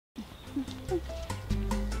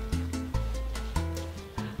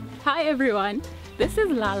Hi everyone, this is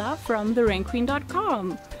Lala from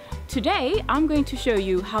therainqueen.com. Today I'm going to show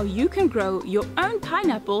you how you can grow your own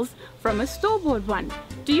pineapples from a store-bought one.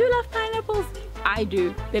 Do you love pineapples? I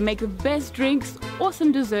do. They make the best drinks,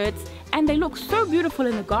 awesome desserts, and they look so beautiful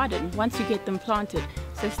in the garden once you get them planted.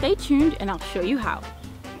 So stay tuned and I'll show you how.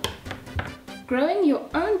 Growing your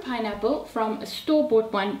own pineapple from a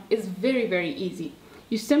store-bought one is very easy.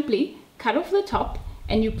 You simply cut off the top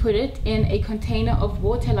and you put it in a container of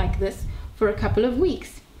water like this for a couple of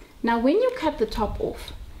weeks. Now when you cut the top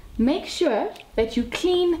off, make sure that you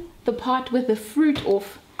clean the part with the fruit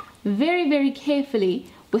off very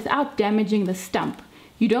carefully without damaging the stump.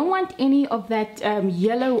 You don't want any of that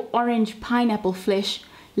yellow-orange pineapple flesh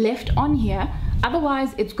left on here,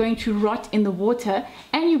 otherwise it's going to rot in the water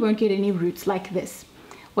and you won't get any roots like this.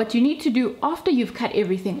 What you need to do after you've cut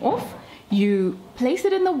everything off, you place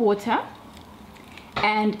it in the water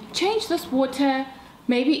and change this water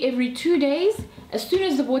maybe every 2 days. As soon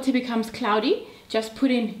as the water becomes cloudy, just put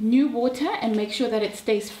in new water and make sure that it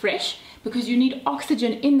stays fresh, because you need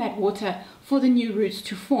oxygen in that water for the new roots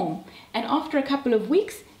to form. And after a couple of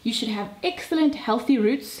weeks, you should have excellent healthy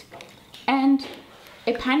roots and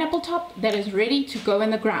a pineapple top that is ready to go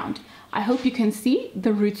in the ground. I hope you can see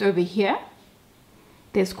the roots over here.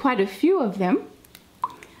 There's quite a few of them.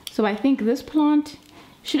 So I think this plant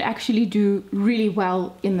should actually do really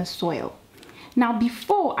well in the soil. Now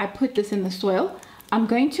before I put this in the soil, I'm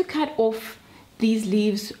going to cut off these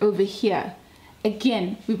leaves over here.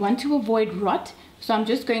 Again, we want to avoid rot, so I'm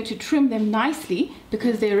just going to trim them nicely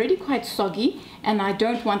because they're already quite soggy and I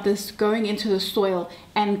don't want this going into the soil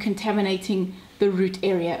and contaminating the root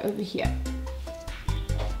area over here.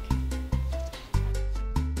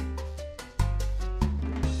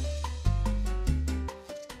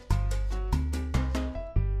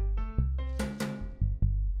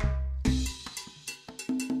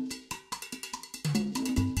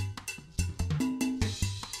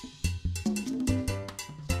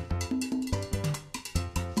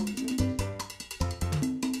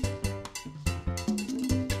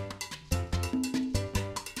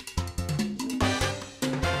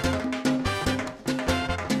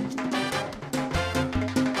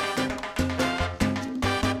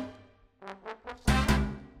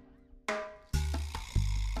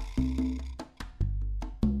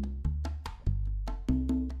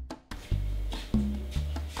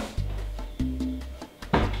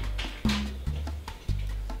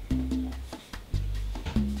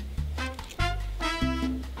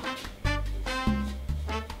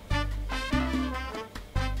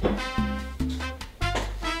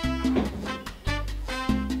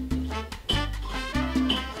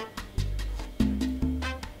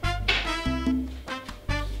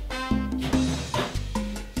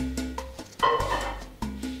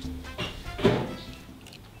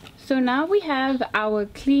 So now we have our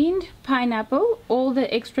cleaned pineapple. All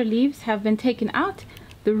the extra leaves have been taken out.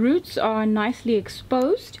 The roots are nicely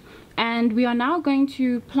exposed and we are now going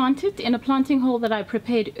to plant it in a planting hole that I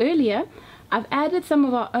prepared earlier. I've added some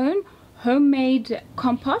of our own homemade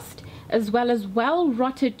compost as well as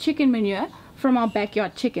well-rotted chicken manure from our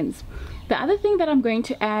backyard chickens. The other thing that I'm going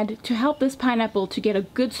to add to help this pineapple to get a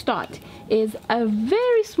good start is a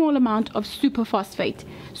very small amount of superphosphate.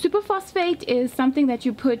 Superphosphate is something that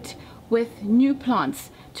you put with new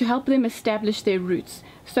plants to help them establish their roots.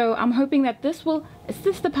 So I'm hoping that this will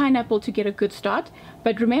assist the pineapple to get a good start,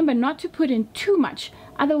 but remember not to put in too much,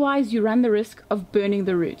 otherwise you run the risk of burning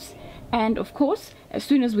the roots. And of course, as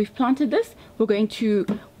soon as we've planted this, we're going to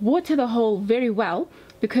water the hole very well,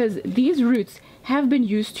 because these roots have been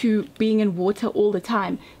used to being in water all the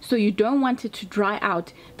time, so you don't want it to dry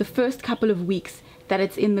out the first couple of weeks that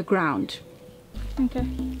it's in the ground. Okay.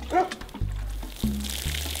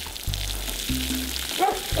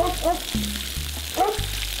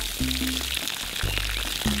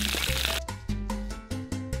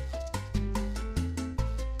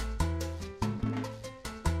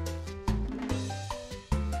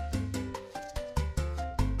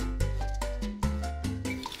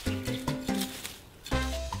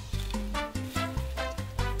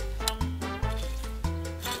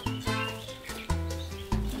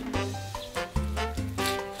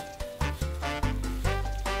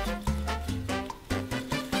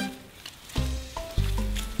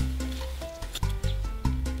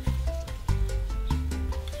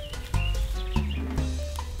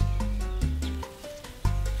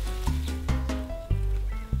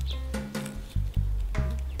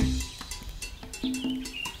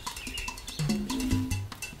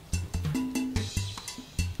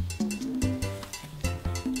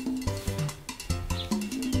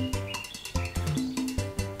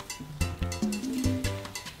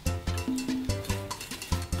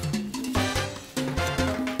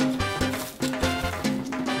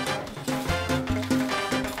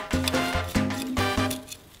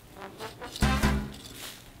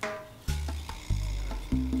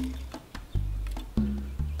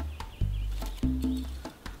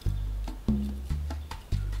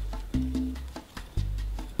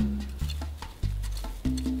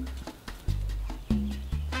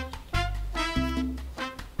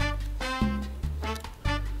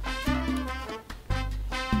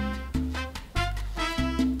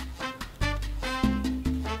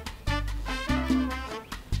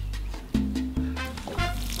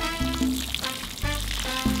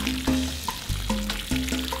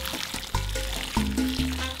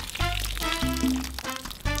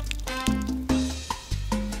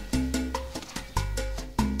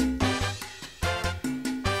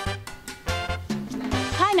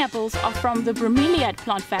 Pineapples are from the bromeliad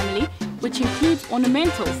plant family, which includes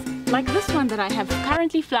ornamentals, like this one that I have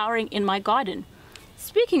currently flowering in my garden.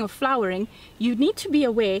 Speaking of flowering, you need to be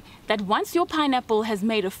aware that once your pineapple has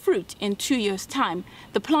made a fruit in 2 years' time,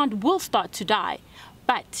 the plant will start to die.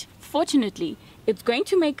 But fortunately, it's going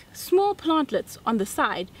to make small plantlets on the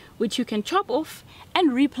side, which you can chop off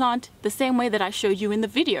and replant the same way that I showed you in the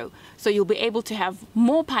video. So you'll be able to have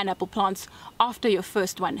more pineapple plants after your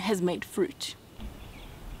first one has made fruit.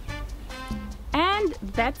 And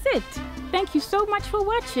that's it. Thank you so much for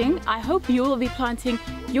watching. I hope you will be planting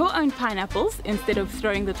your own pineapples instead of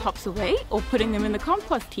throwing the tops away or putting them in the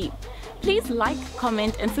compost heap. Please like,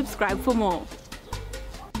 comment and subscribe for more.